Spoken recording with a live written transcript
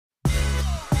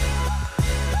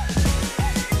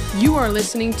You are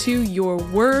listening to Your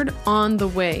Word on the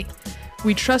Way.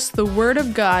 We trust the Word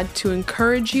of God to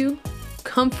encourage you,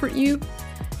 comfort you,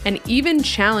 and even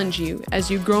challenge you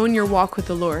as you grow in your walk with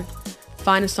the Lord.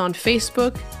 Find us on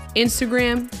Facebook,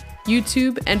 Instagram,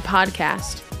 YouTube, and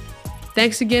podcast.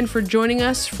 Thanks again for joining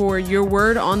us for Your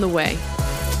Word on the Way.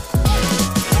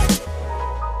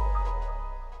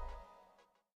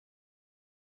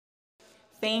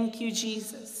 Thank you,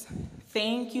 Jesus.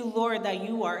 Thank you, Lord, that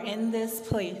you are in this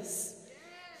place.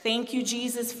 Thank you,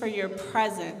 Jesus, for your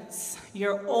presence,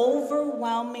 your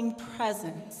overwhelming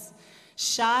presence.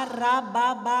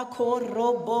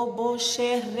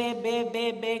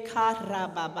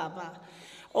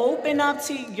 Open up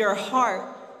to your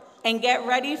heart and get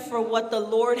ready for what the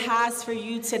Lord has for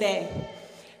you today.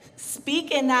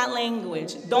 Speak in that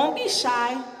language. Don't be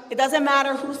shy. It doesn't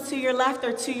matter who's to your left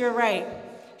or to your right.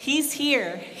 He's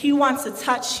here. He wants to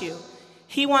touch you.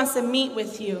 He wants to meet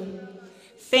with you.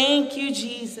 Thank you,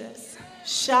 Jesus.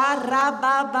 Father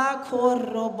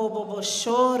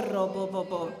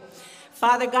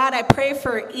God, I pray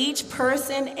for each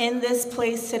person in this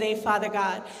place today, Father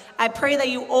God. I pray that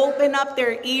you open up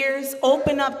their ears,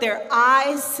 open up their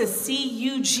eyes to see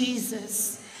you,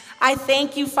 Jesus. I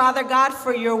thank you, Father God,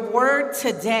 for your word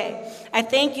today. I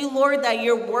thank you, Lord, that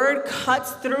your word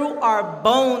cuts through our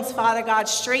bones, Father God,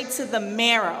 straight to the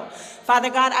marrow.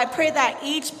 Father God, I pray that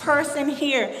each person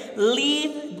here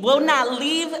will not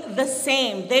leave the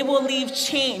same. They will leave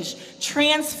changed,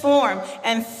 transformed,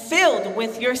 and filled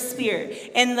with your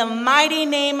spirit. In the mighty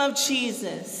name of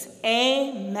Jesus,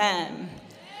 amen.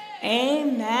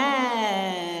 Amen.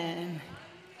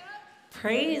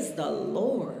 Praise the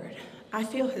Lord. I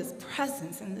feel his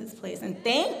presence in this place. And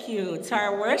thank you to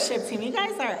our worship team. You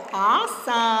guys are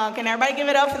awesome. Can everybody give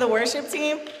it up for the worship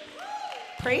team?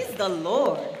 Praise the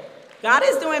Lord. God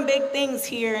is doing big things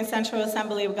here in Central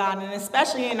Assembly of God, and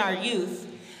especially in our youth.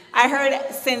 I heard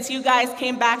since you guys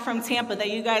came back from Tampa that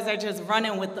you guys are just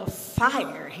running with the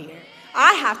fire here.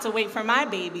 I have to wait for my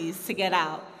babies to get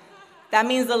out. That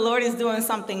means the Lord is doing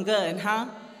something good, huh?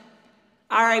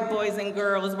 All right, boys and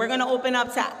girls, we're going to open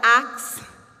up to Acts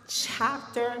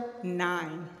chapter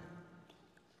 9.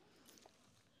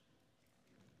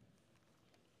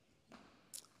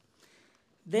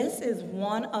 This is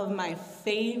one of my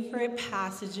favorite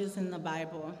passages in the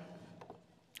Bible.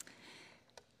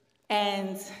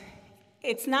 And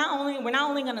we're not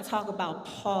only going to talk about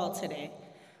Paul today,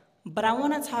 but I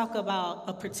want to talk about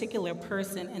a particular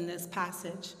person in this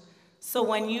passage. So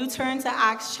when you turn to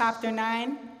Acts chapter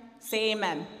 9, say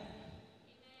amen.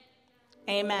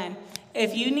 Amen.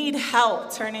 If you need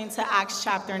help turning to Acts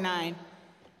chapter 9,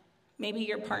 maybe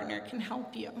your partner can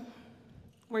help you.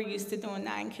 We're used to doing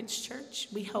that in Kids Church.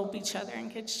 We help each other in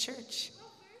Kids Church.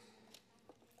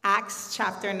 Acts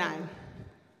chapter 9,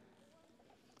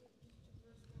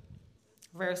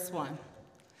 verse 1.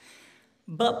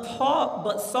 But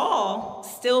Saul,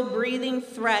 still breathing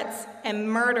threats and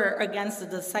murder against the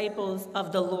disciples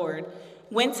of the Lord,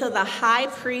 went to the high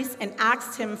priest and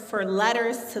asked him for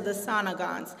letters to the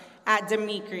synagogues at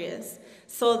Damascus,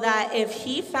 so that if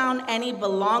he found any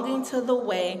belonging to the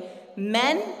way,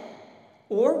 men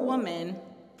or women,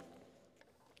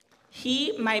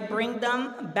 he might bring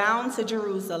them bound to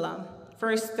Jerusalem.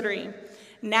 Verse 3.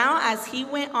 Now as he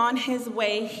went on his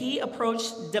way, he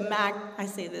approached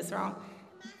Damascus,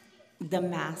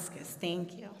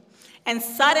 thank you. And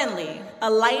suddenly a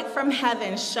light from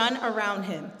heaven shone around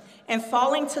him. And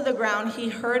falling to the ground, he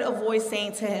heard a voice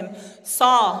saying to him,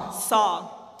 Saul,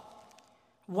 Saul,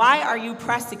 why are you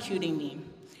persecuting me?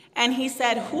 And he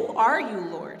said, Who are you,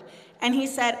 Lord? And he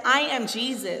said, I am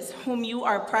Jesus, whom you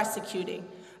are persecuting.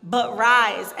 But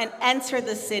rise and enter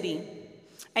the city,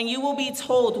 and you will be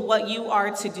told what you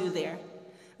are to do there.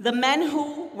 The men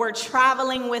who were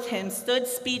traveling with him stood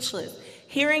speechless,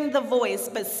 hearing the voice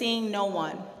but seeing no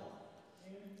one.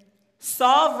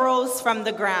 Saul rose from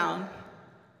the ground,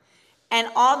 and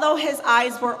although his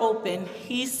eyes were open,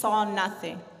 he saw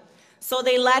nothing. So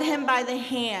they led him by the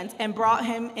hand and brought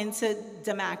him into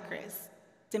Damascus.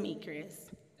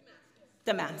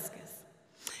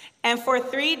 And for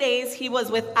 3 days he was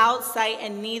without sight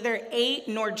and neither ate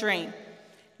nor drank.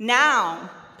 Now,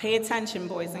 pay attention,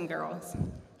 boys and girls.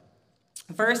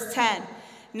 Verse 10.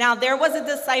 Now there was a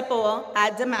disciple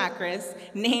at Damascus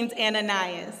named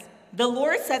Ananias. The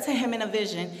Lord said to him in a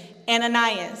vision,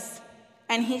 Ananias.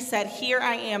 And he said, Here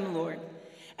I am, Lord.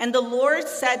 And the Lord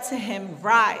said to him,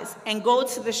 Rise and go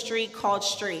to the street called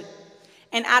Straight.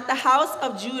 And at the house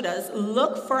of Judas,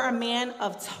 look for a man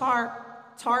of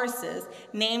Tarsus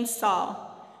named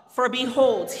Saul. For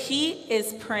behold, he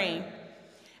is praying.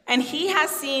 And he has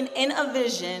seen in a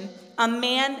vision a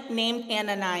man named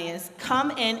Ananias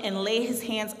come in and lay his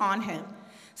hands on him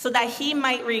so that he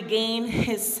might regain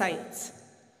his sight.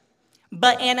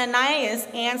 But Ananias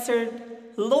answered,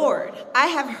 Lord, I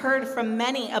have heard from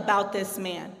many about this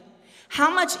man,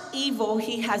 how much evil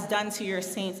he has done to your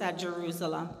saints at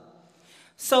Jerusalem.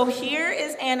 So here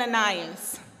is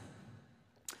Ananias,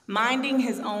 minding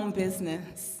his own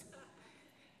business.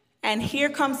 And here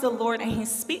comes the Lord, and he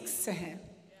speaks to him.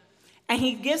 And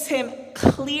he gives him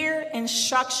clear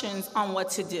instructions on what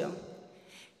to do.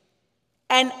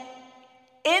 And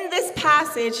in this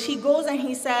passage, he goes and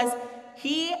he says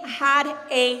he had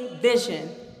a vision.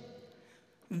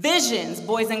 Visions,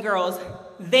 boys and girls,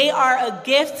 they are a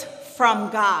gift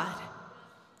from God.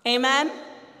 Amen?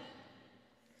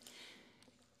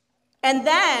 And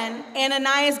then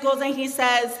Ananias goes and he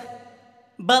says,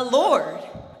 but Lord,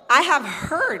 I have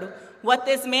heard what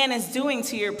this man is doing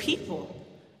to your people,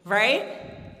 right?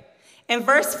 In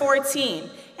verse 14,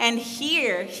 and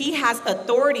here he has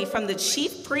authority from the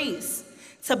chief priests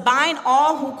to bind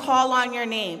all who call on your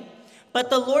name. But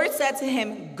the Lord said to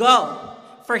him, go,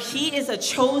 for he is a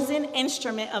chosen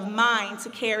instrument of mine to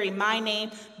carry my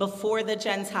name before the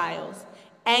Gentiles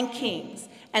and kings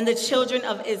and the children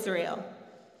of Israel.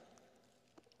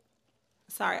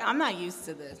 Sorry, I'm not used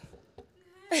to this.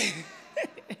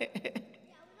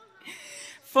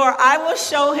 For I will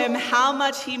show him how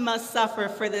much he must suffer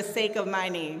for the sake of my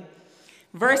name.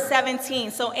 Verse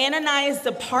 17, so Ananias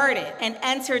departed and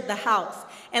entered the house,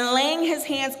 and laying his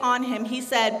hands on him, he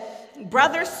said,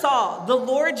 Brother Saul, the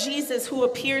Lord Jesus who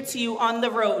appeared to you on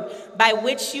the road by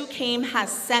which you came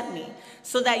has sent me,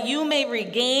 so that you may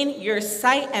regain your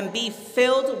sight and be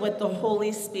filled with the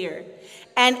Holy Spirit.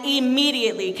 And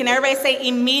immediately, can everybody say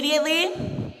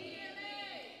immediately?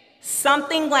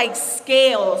 Something like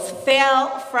scales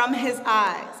fell from his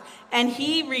eyes, and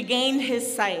he regained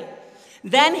his sight.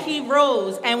 Then he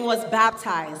rose and was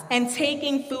baptized, and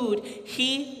taking food,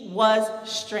 he was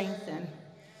strengthened.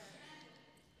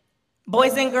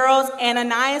 Boys and girls,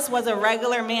 Ananias was a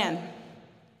regular man.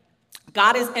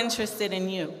 God is interested in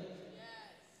you.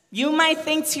 You might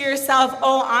think to yourself,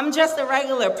 oh, I'm just a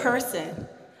regular person.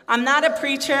 I'm not a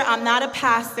preacher, I'm not a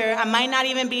pastor, I might not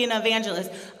even be an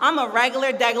evangelist. I'm a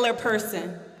regular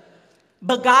person.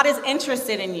 But God is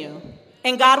interested in you.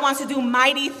 And God wants to do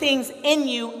mighty things in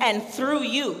you and through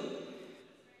you.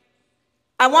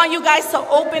 I want you guys to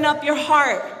open up your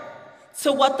heart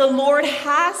to what the Lord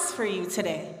has for you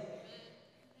today.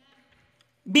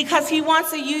 Because he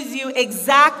wants to use you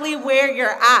exactly where you're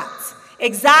at.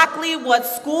 Exactly what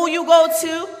school you go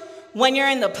to, when you're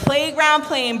in the playground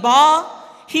playing ball.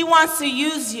 He wants to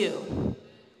use you.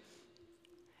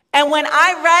 And when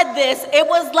I read this, it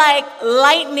was like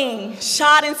lightning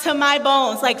shot into my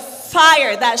bones, like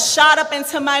fire that shot up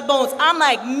into my bones. I'm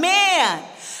like, man.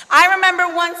 I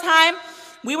remember one time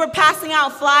we were passing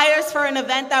out flyers for an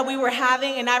event that we were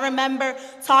having, and I remember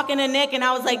talking to Nick, and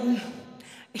I was like,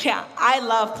 yeah, I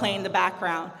love playing the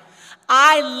background.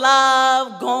 I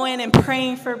love going and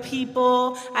praying for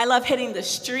people. I love hitting the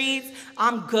streets.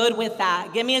 I'm good with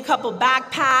that. Give me a couple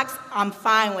backpacks. I'm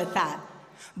fine with that.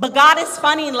 But God is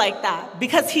funny like that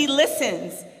because he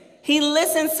listens. He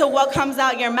listens to what comes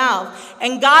out your mouth.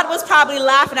 And God was probably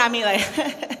laughing at me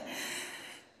like,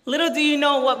 little do you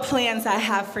know what plans I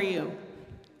have for you.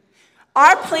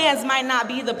 Our plans might not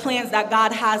be the plans that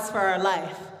God has for our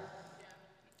life.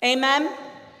 Amen?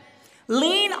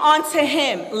 Lean onto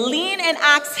him. Lean and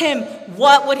ask him,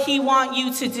 what would he want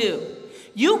you to do?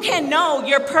 You can know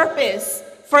your purpose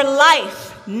for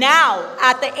life now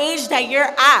at the age that you're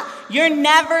at. You're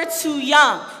never too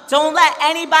young. Don't let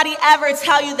anybody ever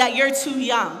tell you that you're too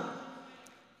young.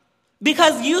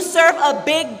 Because you serve a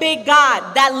big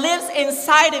God that lives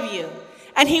inside of you.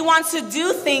 And he wants to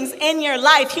do things in your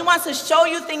life. He wants to show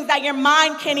you things that your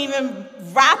mind can't even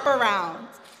wrap around.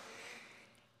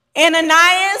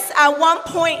 Ananias, at one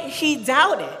point, he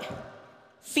doubted.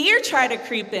 Fear tried to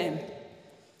creep in.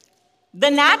 The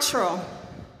natural.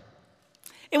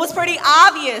 It was pretty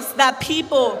obvious that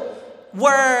people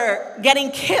were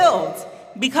getting killed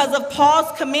because of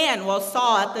Paul's command, well,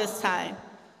 Saul at this time.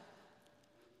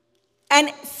 And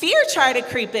fear tried to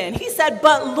creep in. He said,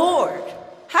 but Lord,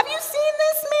 have you seen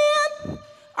this man?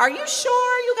 Are you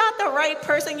sure you got the right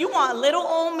person? You want little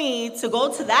old me to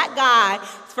go to that guy,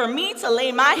 for me to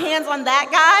lay my hands on that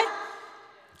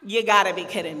guy? You gotta be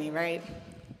kidding me, right?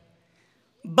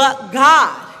 But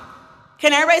God.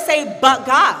 Can everybody say, but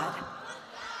God?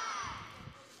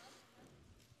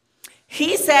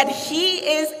 He said, he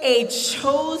is a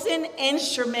chosen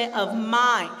instrument of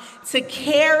mine to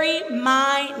carry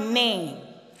my name.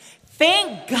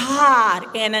 Thank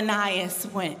God Ananias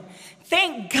went.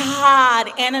 Thank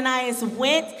God Ananias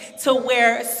went to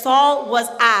where Saul was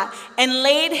at and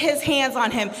laid his hands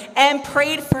on him and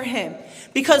prayed for him,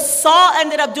 because Saul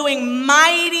ended up doing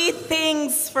mighty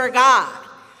things for God.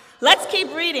 Let's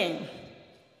keep reading.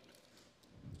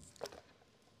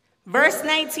 Verse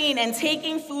 19, and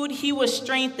taking food, he was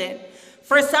strengthened.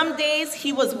 For some days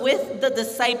he was with the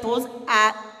disciples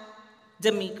at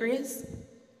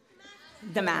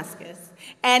Damascus.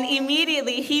 And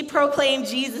immediately he proclaimed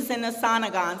Jesus in the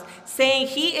synagogues, saying,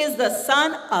 he is the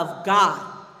Son of God.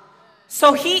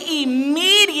 So he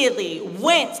immediately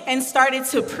went and started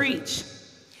to preach.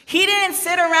 He didn't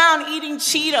sit around eating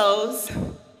Cheetos.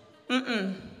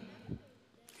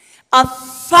 A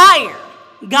fire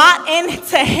got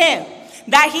into him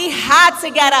that he had to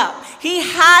get up. He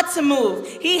had to move.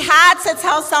 He had to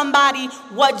tell somebody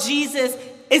what Jesus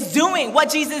is doing, what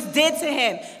Jesus did to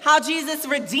him, how Jesus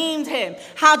redeemed him,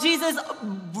 how Jesus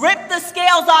ripped the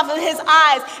scales off of his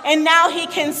eyes, and now he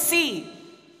can see.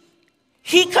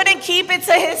 He couldn't keep it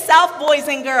to himself, boys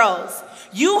and girls.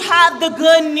 You have the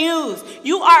good news.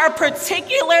 You are a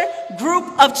particular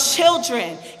group of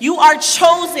children. You are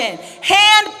chosen,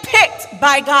 handpicked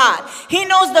by God. He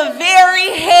knows the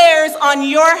very hairs on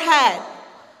your head.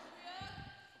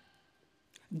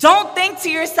 Don't think to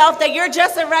yourself that you're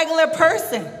just a regular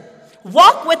person.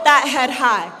 Walk with that head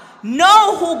high.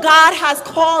 Know who God has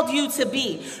called you to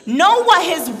be. Know what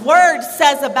his word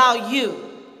says about you.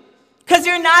 Because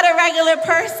you're not a regular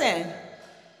person.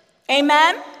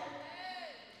 Amen?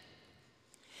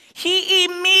 He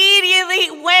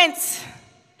immediately went.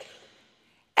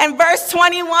 And verse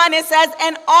 21, it says,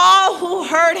 and all who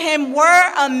heard him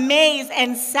were amazed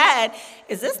and said,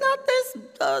 is this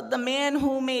not the man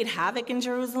who made havoc in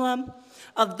Jerusalem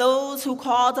of those who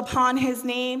called upon his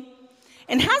name?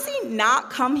 And has he not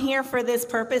come here for this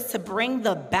purpose, to bring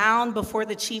the bound before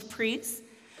the chief priests?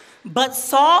 But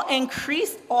Saul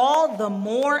increased all the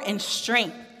more in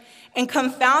strength and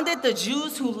confounded the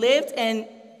Jews who lived in,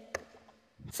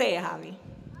 say it, Javi.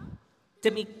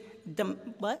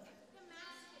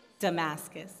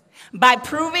 Damascus. By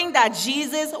proving that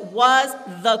Jesus was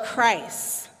the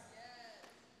Christ.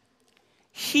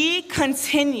 He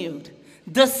continued,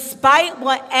 despite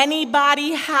what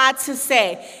anybody had to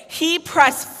say. He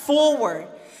pressed forward.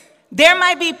 There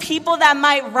might be people that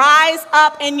might rise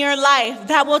up in your life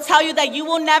that will tell you that you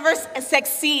will never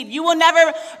succeed. You will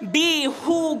never be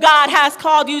who God has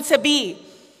called you to be.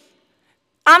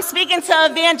 I'm speaking to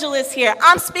evangelists here.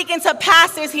 I'm speaking to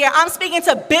pastors here. I'm speaking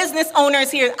to business owners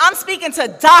here. I'm speaking to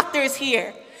doctors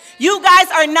here. You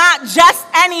guys are not just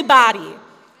anybody.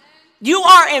 You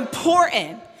are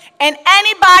important. And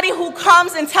anybody who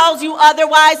comes and tells you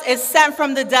otherwise is sent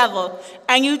from the devil.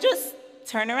 And you just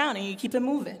turn around and you keep it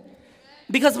moving.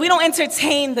 Because we don't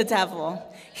entertain the devil.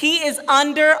 He is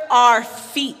under our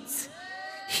feet.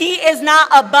 He is not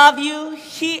above you.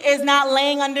 He is not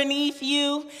laying underneath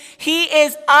you. He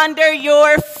is under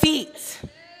your feet.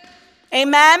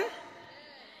 Amen?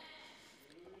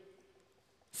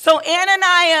 So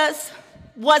Ananias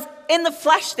was in the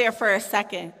flesh there for a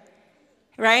second,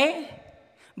 right?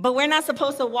 But we're not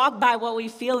supposed to walk by what we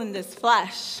feel in this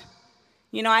flesh.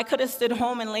 You know, I could have stood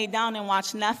home and laid down and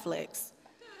watched Netflix.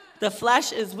 The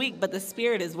flesh is weak, but the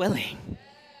spirit is willing.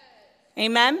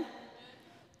 Amen?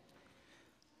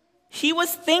 He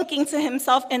was thinking to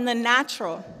himself in the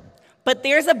natural. But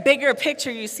there's a bigger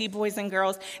picture, you see, boys and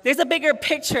girls. There's a bigger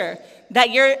picture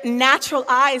that your natural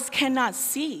eyes cannot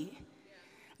see.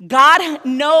 God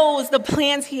knows the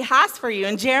plans he has for you.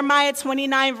 In Jeremiah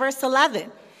 29, verse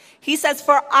 11, he says,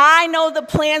 for I know the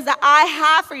plans that I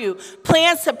have for you,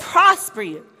 plans to prosper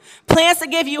you, plans to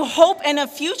give you hope and a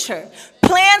future,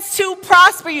 plans to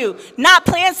prosper you, not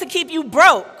plans to keep you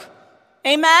broke.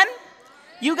 Amen?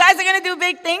 You guys are going to do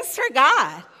big things for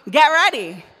God. Get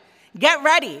ready. Get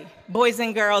ready, boys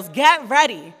and girls. Get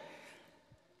ready.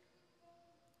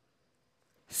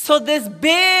 So this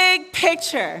big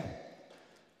picture,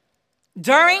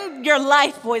 during your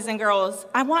life, boys and girls,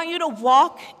 I want you to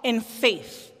walk in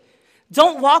faith.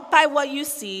 Don't walk by what you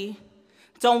see.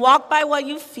 Don't walk by what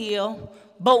you feel,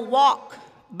 but walk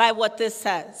by what this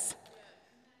says.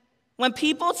 When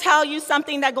people tell you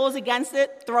something that goes against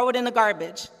it, throw it in the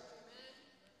garbage.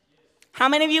 How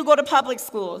many of you go to public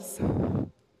schools?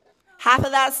 Half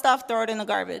of that stuff, throw it in the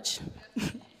garbage.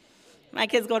 My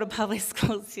kids go to public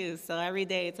school too, so every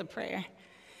day it's a prayer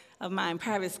of mine.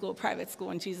 Private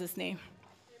school in Jesus' name.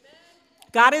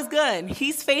 God is good.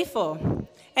 He's faithful.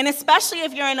 And especially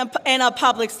if you're in a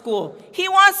public school. He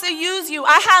wants to use you.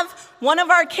 I have one of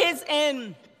our kids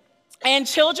in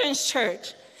children's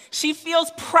church. She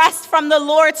feels pressed from the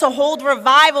Lord to hold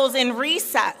revivals in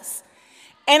recess.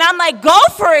 And I'm like, go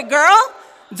for it, girl.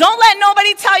 Don't let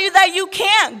nobody tell you that you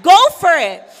can't. Go for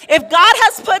it. If God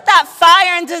has put that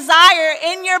fire and desire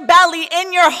in your belly,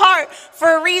 in your heart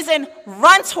for a reason,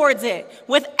 run towards it.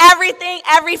 With everything,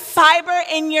 every fiber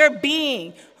in your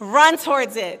being, run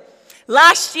towards it.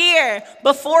 Last year,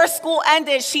 before school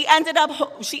ended, she ended up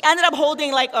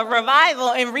holding like a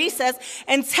revival in recess,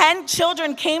 and 10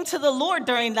 children came to the Lord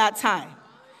during that time.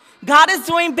 God is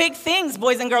doing big things,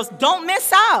 boys and girls. Don't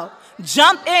miss out.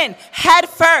 Jump in, head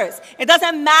first. It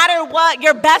doesn't matter what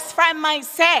your best friend might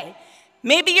say.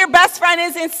 Maybe your best friend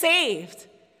isn't saved,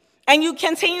 and you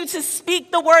continue to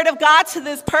speak the word of God to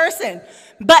this person.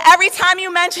 But every time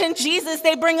you mention Jesus,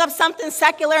 they bring up something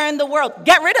secular in the world.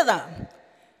 Get rid of them.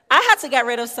 I had to get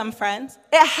rid of some friends.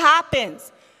 It happens.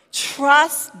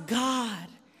 Trust God.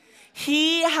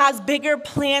 He has bigger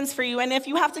plans for you. And if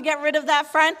you have to get rid of that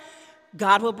friend,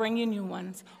 God will bring you new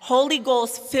ones. Holy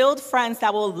Ghost-filled friends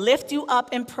that will lift you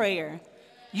up in prayer.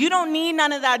 You don't need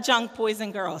none of that junk, boys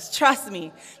and girls. Trust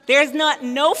me. There's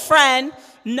no friend,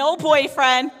 no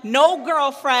boyfriend, no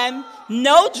girlfriend,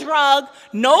 no drug,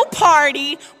 no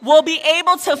party will be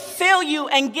able to fill you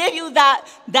and give you that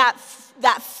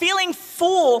feeling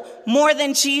full more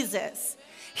than Jesus.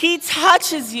 He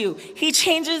touches you. He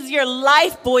changes your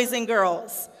life, boys and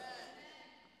girls.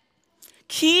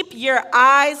 Keep your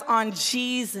eyes on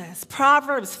Jesus.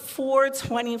 Proverbs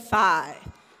 4:25.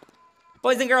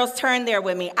 Boys and girls, turn there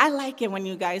with me. I like it when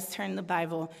you guys turn the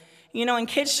Bible. You know, in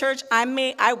kids' church,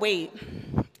 I wait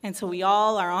until we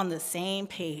all are on the same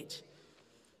page.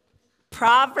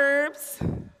 Proverbs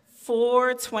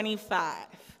 4:25.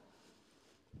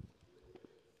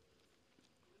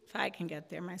 If I can get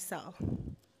there myself.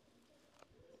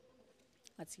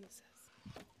 Let's use this.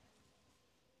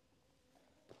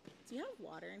 Do you have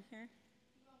water in here?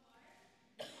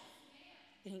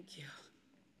 Thank you.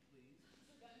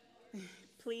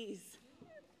 Please.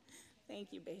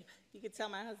 Thank you, babe. You can tell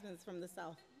my husband's from the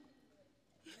South.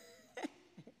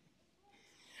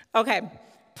 Okay,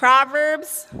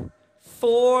 Proverbs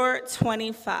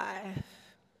 4:25.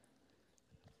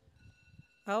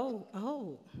 Oh.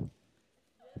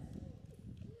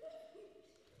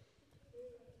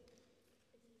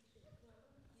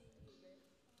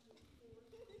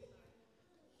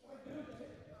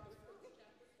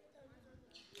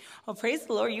 Oh, praise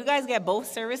the Lord. You guys get both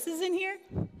services in here?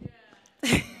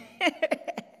 Yeah.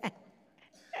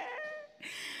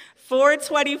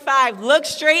 4:25. Look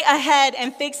straight ahead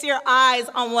and fix your eyes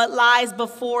on what lies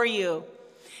before you.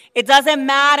 It doesn't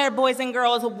matter, boys and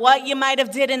girls, what you might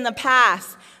have did in the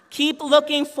past. Keep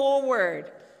looking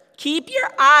forward. Keep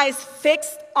your eyes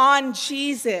fixed on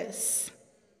Jesus.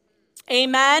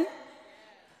 Amen.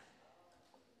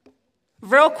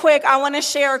 Real quick, I want to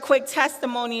share a quick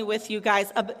testimony with you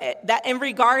guys that in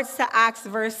regards to Acts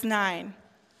verse 9.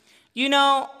 You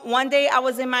know, one day I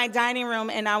was in my dining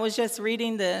room and I was just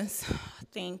reading this.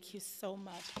 Thank you so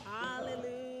much.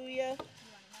 Hallelujah.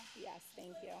 Yes,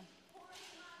 thank you.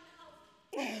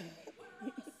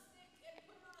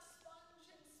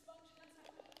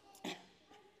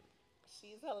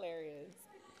 She's hilarious.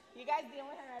 You guys deal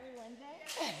with her every Wednesday?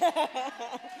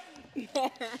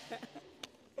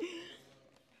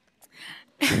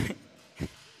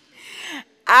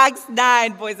 Acts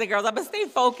 9, boys and girls. I'm going to stay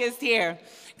focused here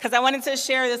because I wanted to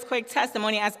share this quick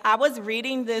testimony. As I was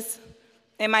reading this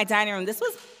in my dining room, this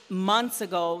was months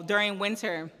ago during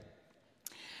winter.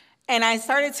 And I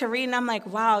started to read, and I'm like,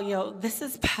 wow, this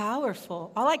is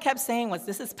powerful. All I kept saying was,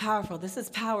 this is powerful, this is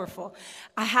powerful.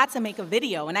 I had to make a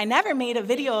video, and I never made a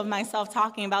video of myself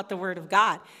talking about the Word of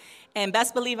God. And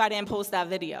best believe I didn't post that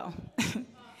video.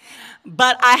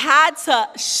 But I had to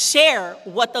share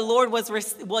what the Lord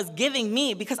was giving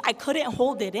me because I couldn't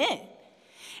hold it in.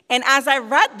 And as I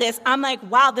read this, I'm like,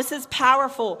 wow, this is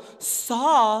powerful.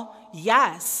 Saul,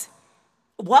 yes,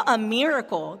 what a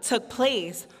miracle took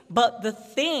place. But the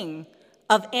thing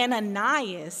of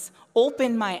Ananias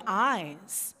opened my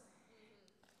eyes.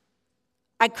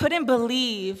 I couldn't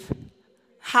believe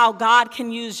how God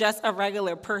can use just a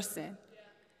regular person.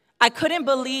 I couldn't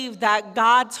believe that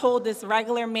God told this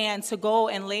regular man to go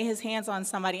and lay his hands on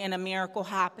somebody and a miracle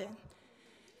happened.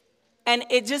 And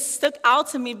it just stuck out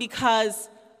to me because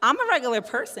I'm a regular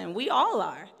person. We all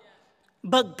are.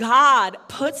 But God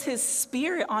puts his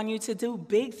spirit on you to do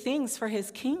big things for his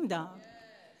kingdom.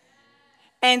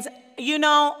 And,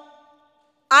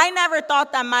 I never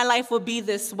thought that my life would be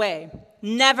this way.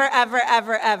 Never, ever,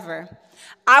 ever, ever.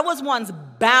 I was once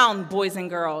bound, boys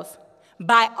and girls,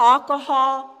 by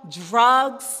alcohol,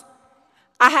 drugs.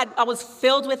 I was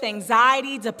filled with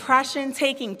anxiety, depression,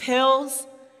 taking pills.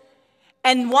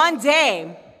 And one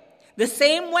day, the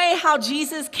same way how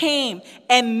Jesus came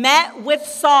and met with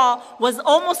Saul was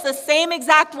almost the same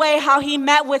exact way how he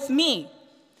met with me.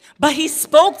 But he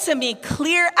spoke to me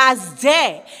clear as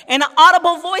day, in an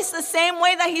audible voice, the same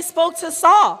way that he spoke to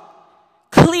Saul.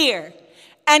 Clear.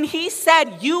 And he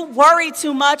said, you worry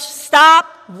too much, stop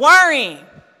worrying.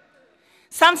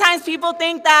 Sometimes people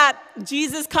think that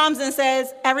Jesus comes and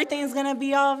says, everything's gonna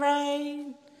be all right.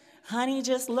 Honey,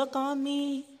 just look on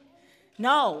me.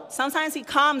 No, sometimes he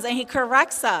comes and he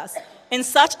corrects us in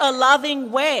such a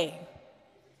loving way.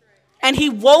 And he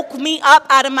woke me up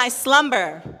out of my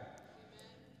slumber.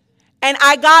 And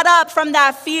I got up from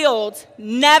that field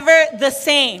never the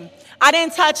same. I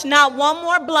didn't touch not one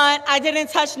more blunt. I didn't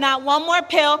touch not one more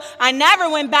pill. I never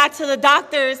went back to the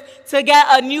doctors to get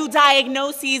a new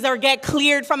diagnosis or get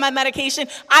cleared from my medication.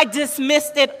 I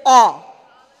dismissed it all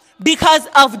because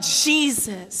of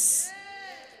Jesus.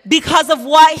 Because of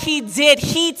what he did.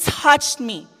 He touched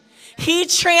me. He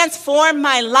transformed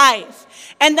my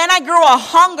life. And then I grew a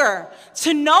hunger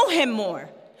to know him more.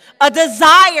 A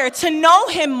desire to know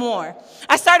him more.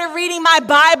 I started reading my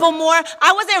Bible more.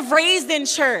 I wasn't raised in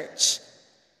church.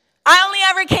 I only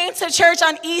ever came to church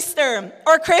on Easter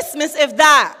or Christmas, if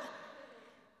that.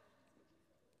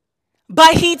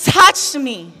 But he touched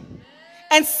me.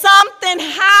 And something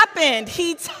happened.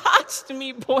 He touched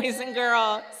me, boys and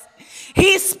girls.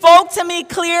 He spoke to me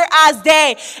clear as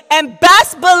day. And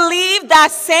best believe that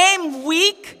same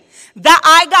week that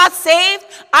I got saved,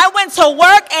 I went to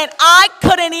work and I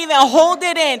couldn't even hold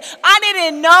it in. I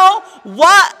didn't know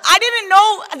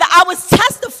that I was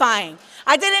testifying.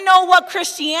 I didn't know what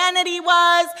Christianity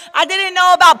was. I didn't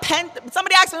know about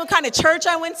somebody asked me what kind of church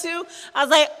I went to. I was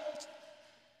like,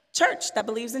 church that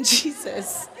believes in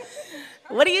Jesus.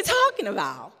 What are you talking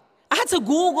about? I had to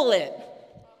Google it.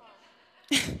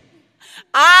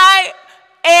 I'm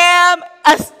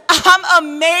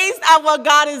amazed at what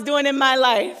God is doing in my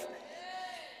life.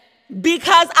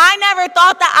 Because I never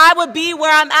thought that I would be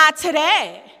where I'm at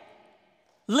today.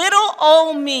 Little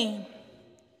old me.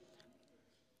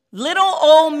 Little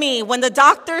old me. When the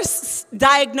doctors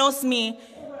diagnosed me,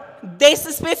 they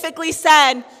specifically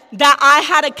said that I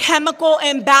had a chemical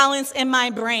imbalance in my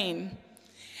brain.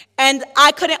 And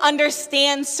I couldn't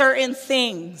understand certain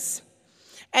things.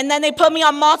 And then they put me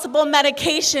on multiple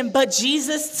medication, but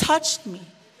Jesus touched me.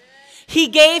 He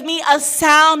gave me a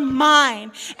sound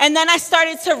mind. And then I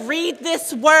started to read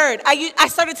this word. I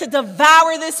started to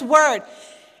devour this word.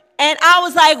 And I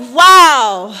was like,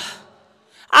 wow,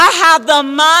 I have the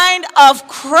mind of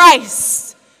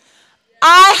Christ.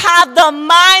 I have the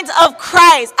mind of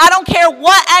Christ. I don't care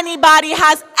what anybody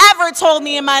has ever told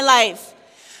me in my life.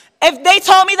 If they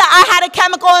told me that I had a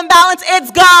chemical imbalance,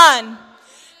 it's gone.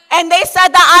 And they said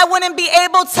that I wouldn't be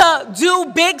able to do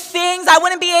big things. I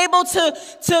wouldn't be able to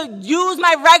use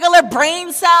my regular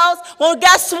brain cells. Well,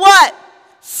 guess what?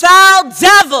 Foul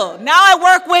devil. Now I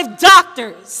work with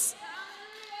doctors.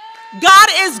 God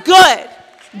is good.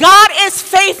 God is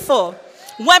faithful.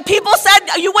 When people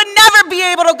said you would never be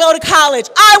able to go to college,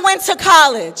 I went to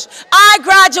college. I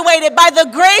graduated by the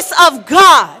grace of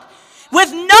God.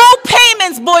 With no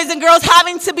payments, boys and girls,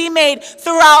 having to be made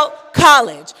throughout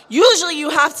college. Usually you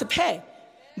have to pay.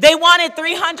 They wanted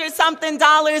 $300-something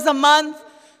a month.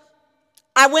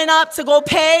 I went up to go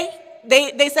pay.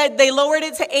 They said they lowered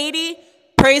it to $80.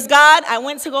 Praise God. I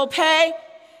went to go pay.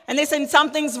 And they said,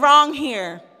 something's wrong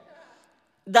here.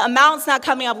 The amount's not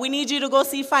coming up. We need you to go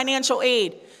see financial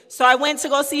aid. So I went to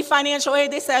go see financial aid.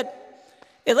 They said,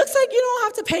 it looks like you don't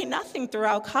have to pay nothing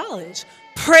throughout college.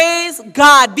 Praise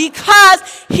God,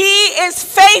 because he is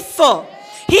faithful.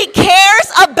 He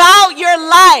cares about your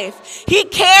life. He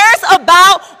cares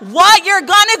about what you're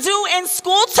going to do in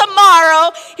school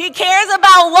tomorrow. He cares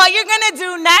about what you're going to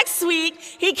do next week.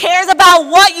 He cares about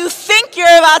what you think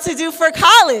you're about to do for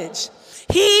college.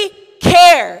 He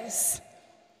cares.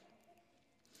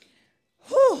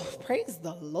 Whew, praise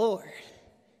the Lord.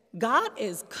 God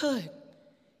is good.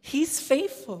 He's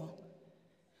faithful.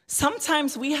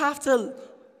 Sometimes we have to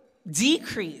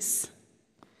decrease,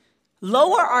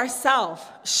 lower ourselves,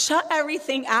 shut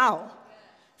everything out.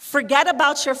 Forget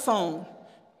about your phone.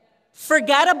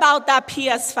 Forget about that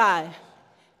PS5.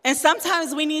 And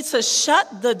sometimes we need to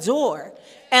shut the door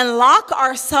and lock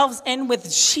ourselves in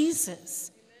with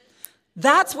Jesus.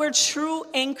 That's where true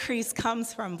increase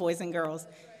comes from, boys and girls.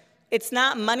 It's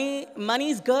not money.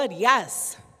 Money's good,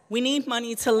 yes. We need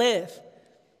money to live.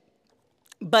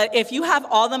 But if you have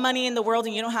all the money in the world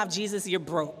and you don't have Jesus, you're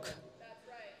broke.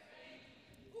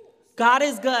 God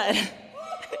is good.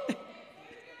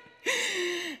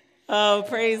 Oh,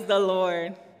 praise the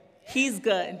Lord. He's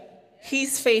good.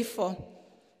 He's faithful.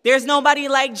 There's nobody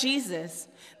like Jesus.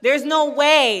 There is no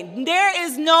way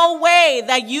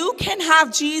that you can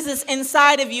have Jesus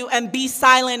inside of you and be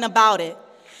silent about it.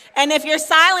 And if you're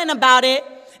silent about it,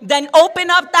 then open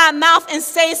up that mouth and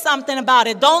say something about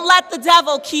it. Don't let the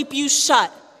devil keep you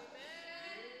shut.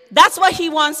 That's what he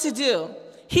wants to do.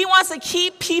 He wants to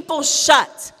keep people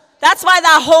shut. That's why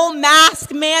that whole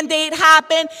mask mandate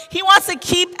happened. He wants to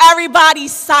keep everybody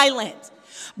silent.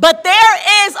 But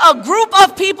there is a group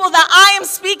of people that I am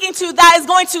speaking to that is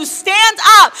going to stand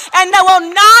up and that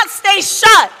will not stay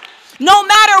shut, no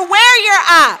matter where you're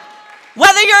at.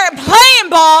 Whether you're playing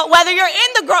ball, whether you're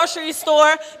in the grocery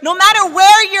store, no matter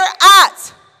where you're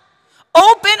at,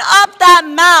 open up that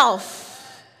mouth.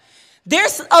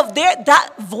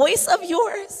 That voice of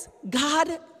yours,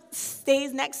 God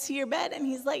stays next to your bed and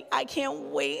he's like, I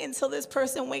can't wait until this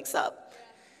person wakes up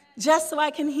just so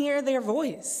I can hear their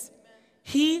voice.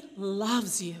 He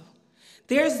loves you.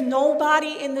 There's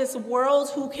nobody in this world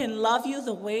who can love you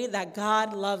the way that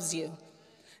God loves you.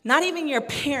 Not even your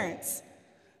parents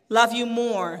love you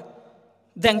more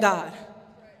than God.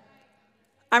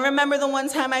 I remember the one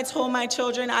time I told my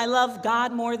children, I love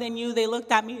God more than you. They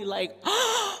looked at me like,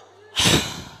 oh.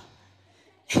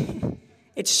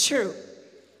 It's true.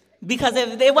 Because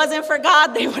if it wasn't for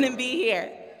God, they wouldn't be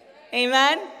here.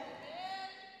 Amen?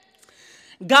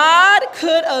 God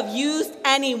could have used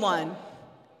anyone.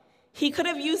 He could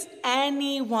have used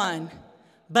anyone.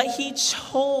 But he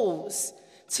chose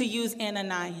to use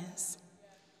Ananias.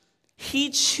 He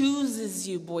chooses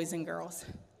you, boys and girls.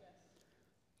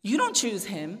 You don't choose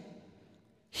him.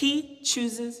 He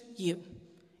chooses you.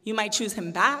 You might choose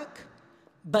him back,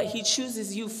 but he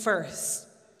chooses you first.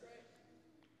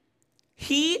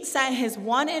 He sent his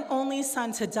one and only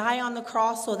son to die on the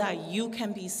cross so that you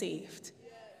can be saved.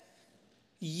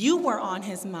 You were on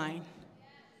his mind.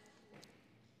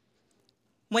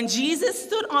 When Jesus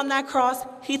stood on that cross,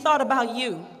 he thought about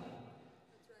you.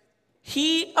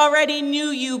 He already knew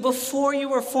you before you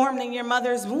were formed in your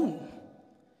mother's womb.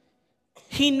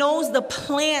 He knows the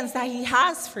plans that he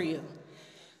has for you.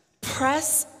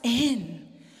 Press in.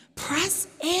 Press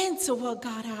into what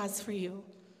God has for you.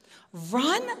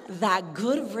 Run that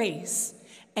good race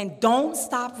and don't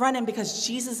stop running because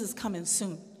Jesus is coming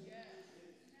soon.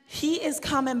 He is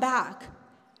coming back.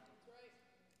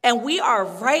 And we are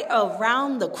right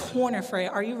around the corner for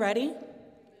it. Are you ready?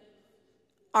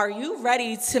 Are you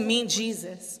ready to meet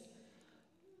Jesus?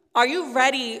 Are you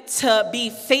ready to be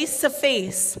face to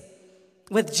face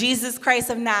with Jesus Christ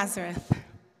of Nazareth?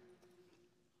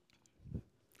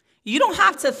 You don't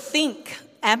have to think,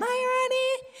 am I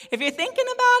ready? If you're thinking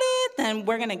about it, then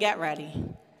we're going to get ready.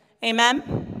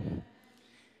 Amen?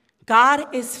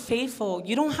 God is faithful.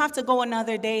 You don't have to go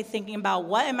another day thinking about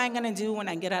what am I going to do when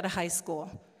I get out of high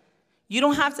school. You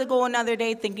don't have to go another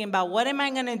day thinking about what am I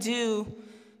going to do?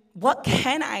 What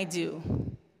can I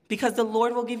do? Because the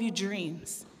Lord will give you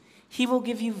dreams. He will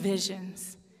give you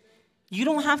visions. You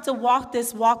don't have to walk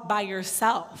this walk by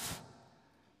yourself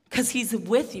because he's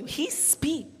with you. He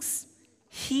speaks.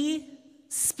 He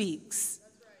speaks.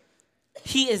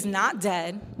 He is not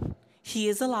dead. He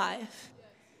is alive.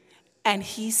 And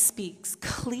he speaks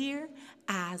clear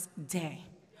as day.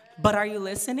 But are you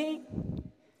listening?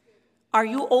 Are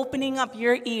you opening up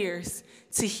your ears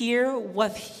to hear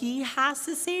what he has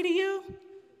to say to you?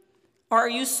 Or are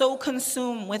you so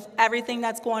consumed with everything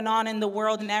that's going on in the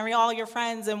world and all your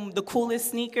friends and the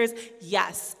coolest sneakers?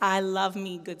 Yes, I love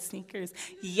me good sneakers.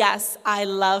 Yes, I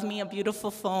love me a beautiful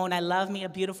phone. I love me a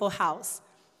beautiful house.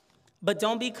 But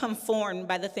don't be conformed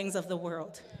by the things of the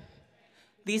world.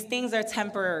 These things are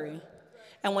temporary.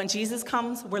 And when Jesus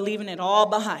comes, we're leaving it all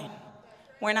behind.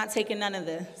 We're not taking none of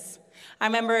this. I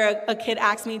remember a kid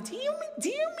asked me, do you mean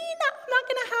I'm not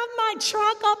going to have my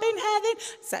truck up in heaven?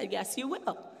 I said, yes, you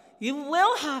will. You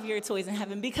will have your toys in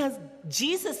heaven because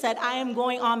Jesus said, I am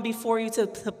going on before you to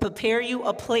prepare you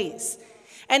a place.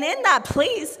 And in that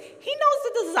place, he knows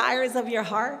the desires of your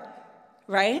heart,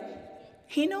 right?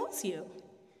 He knows you.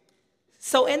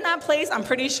 So in that place, I'm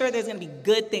pretty sure there's going to be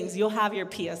good things. You'll have your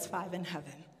PS5 in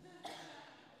heaven.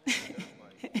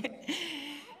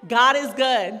 God is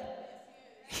good.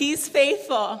 He's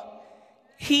faithful.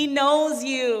 He knows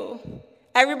you.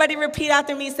 Everybody repeat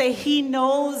after me. Say, he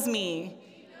knows me.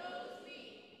 He knows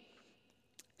me.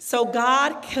 So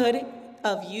God could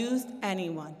have used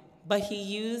anyone, but he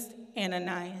used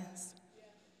Ananias.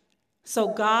 So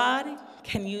God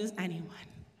can use anyone.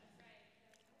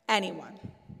 Anyone.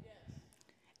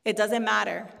 It doesn't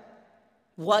matter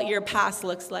what your past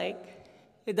looks like.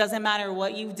 It doesn't matter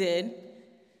what you did.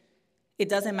 It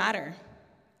doesn't matter.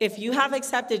 If you have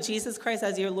accepted Jesus Christ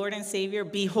as your Lord and Savior,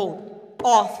 behold,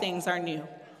 all things are new.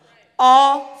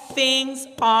 All things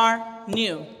are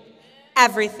new.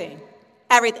 Everything.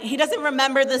 Everything. He doesn't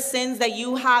remember the sins that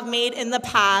you have made in the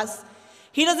past.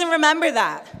 He doesn't remember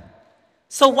that.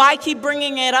 So why keep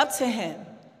bringing it up to him?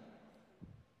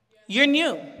 You're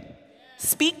new.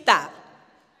 Speak that.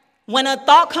 When a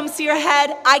thought comes to your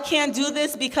head, I can't do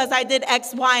this because I did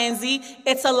X, Y, and Z,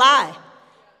 it's a lie.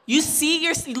 You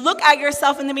look at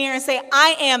yourself in the mirror and say,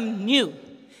 I am new.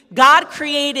 God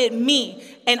created me,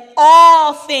 and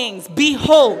all things,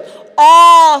 behold,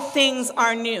 all things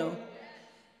are new.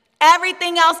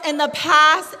 Everything else in the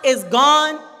past is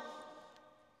gone.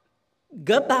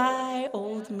 Goodbye,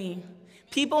 old me.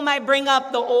 People might bring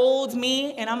up the old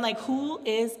me, and I'm like, who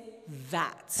is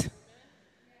that?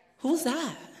 Who's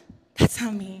that? That's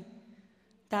not me.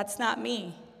 That's not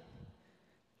me.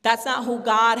 That's not who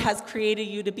God has created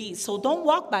you to be. So don't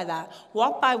walk by that.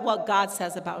 Walk by what God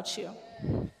says about you.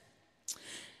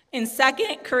 In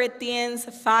 2 Corinthians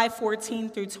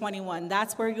 5:14 through 21,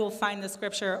 that's where you'll find the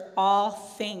scripture, all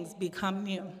things become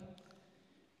new.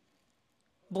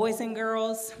 Boys and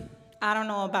girls, I don't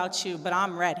know about you, but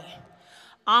I'm ready.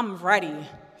 I'm ready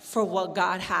for what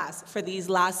God has for these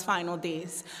last final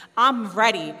days. I'm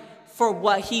ready for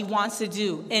what he wants to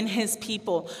do in his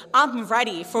people. I'm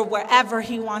ready for wherever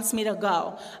he wants me to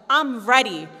go. I'm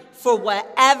ready for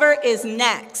whatever is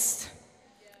next.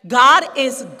 God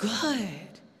is good.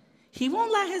 He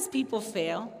won't let his people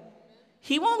fail.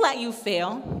 He won't let you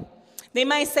fail. They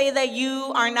might say that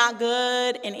you are not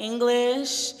good in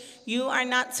English. You are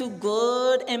not too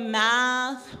good in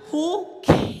math. Who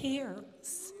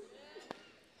cares?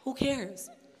 Who cares?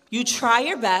 You try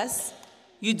your best.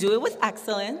 You do it with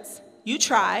excellence. You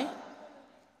try.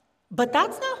 But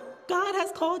that's not who God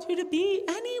has called you to be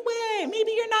anyway.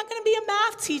 Maybe you're not going to be a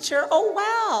math teacher. Oh,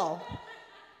 well.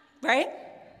 Right?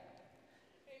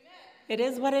 It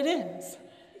is what it is.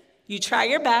 You try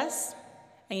your best,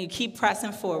 and you keep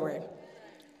pressing forward.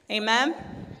 Amen?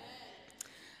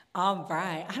 All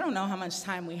right. I don't know how much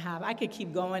time we have. I could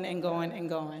keep going and going and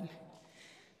going.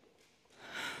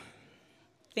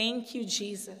 Thank you,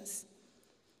 Jesus.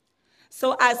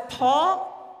 So as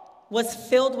Paul was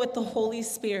filled with the Holy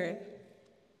Spirit,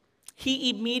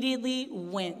 he immediately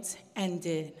went and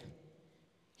did.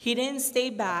 He didn't stay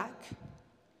back.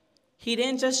 He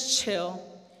didn't just chill.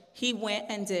 He went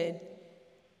and did.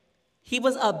 He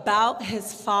was about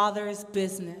his Father's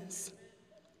business.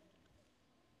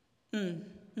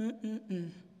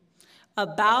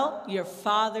 About your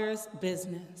Father's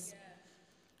business.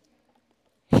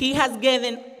 He has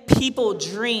given people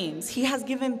dreams.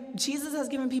 Jesus has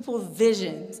given people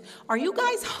visions. Are you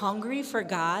guys hungry for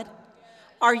God?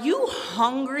 Are you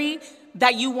hungry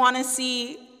that you want to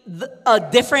see a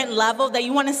different level, that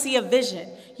you want to see a vision?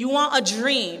 You want a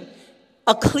dream,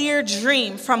 a clear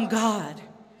dream from God.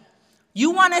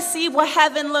 You want to see what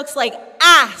heaven looks like?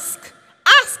 Ask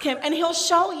him and he'll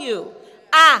show you.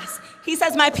 Ask. He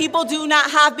says, my people do not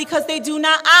have because they do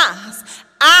not ask.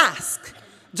 Ask.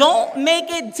 Don't make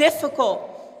it difficult.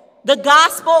 The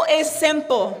gospel is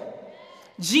simple.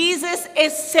 Jesus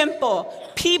is simple.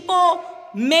 People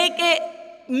make it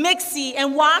mixy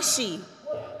and washy.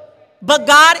 But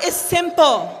God is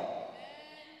simple.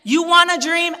 You want a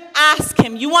dream? Ask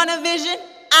him. You want a vision?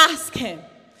 Ask him.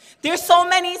 There's so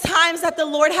many times that the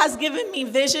Lord has given me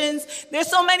visions. There's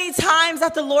so many times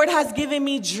that the Lord has given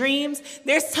me dreams.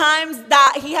 There's times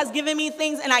that he has given me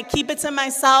things and I keep it to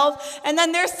myself. And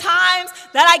then there's times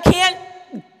that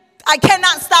I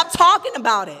cannot stop talking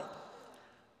about it.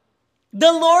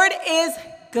 The Lord is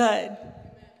good.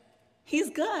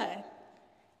 He's good.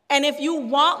 And if you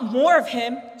want more of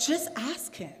him, just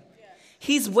ask him.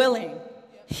 He's willing.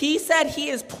 He said he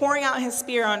is pouring out his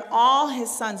spirit on all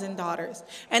his sons and daughters,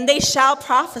 and they shall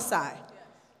prophesy.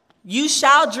 You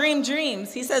shall dream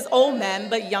dreams. He says old men,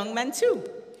 but young men too.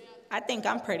 I think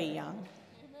I'm pretty young.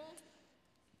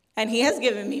 And he has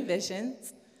given me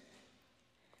visions.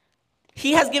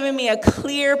 He has given me a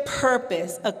clear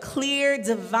purpose, a clear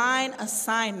divine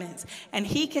assignment, and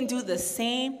he can do the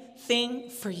same thing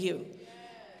for you.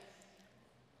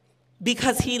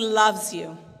 Because he loves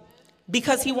you.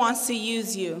 Because he wants to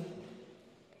use you.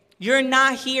 You're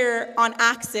not here on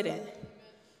accident.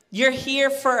 You're here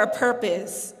for a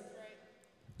purpose.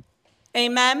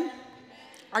 Amen?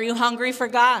 Are you hungry for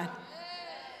God?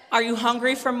 Are you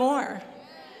hungry for more?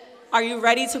 Are you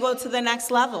ready to go to the next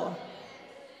level?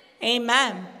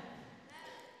 Amen.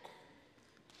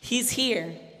 He's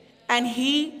here, and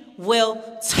he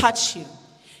will touch you.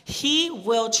 He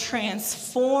will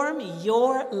transform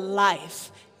your life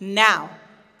now.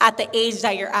 At the age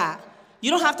that you're at. You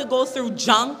don't have to go through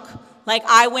junk like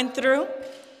I went through.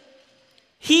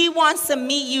 He wants to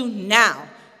meet you now.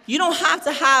 You don't have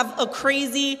to have a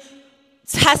crazy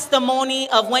testimony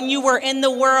of when you were in the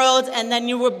world and then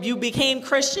you became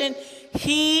Christian.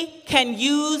 He can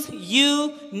use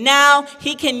you now.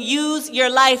 He can use your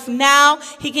life now.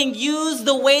 He can use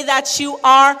the way that you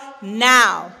are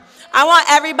now. I want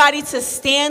everybody to stand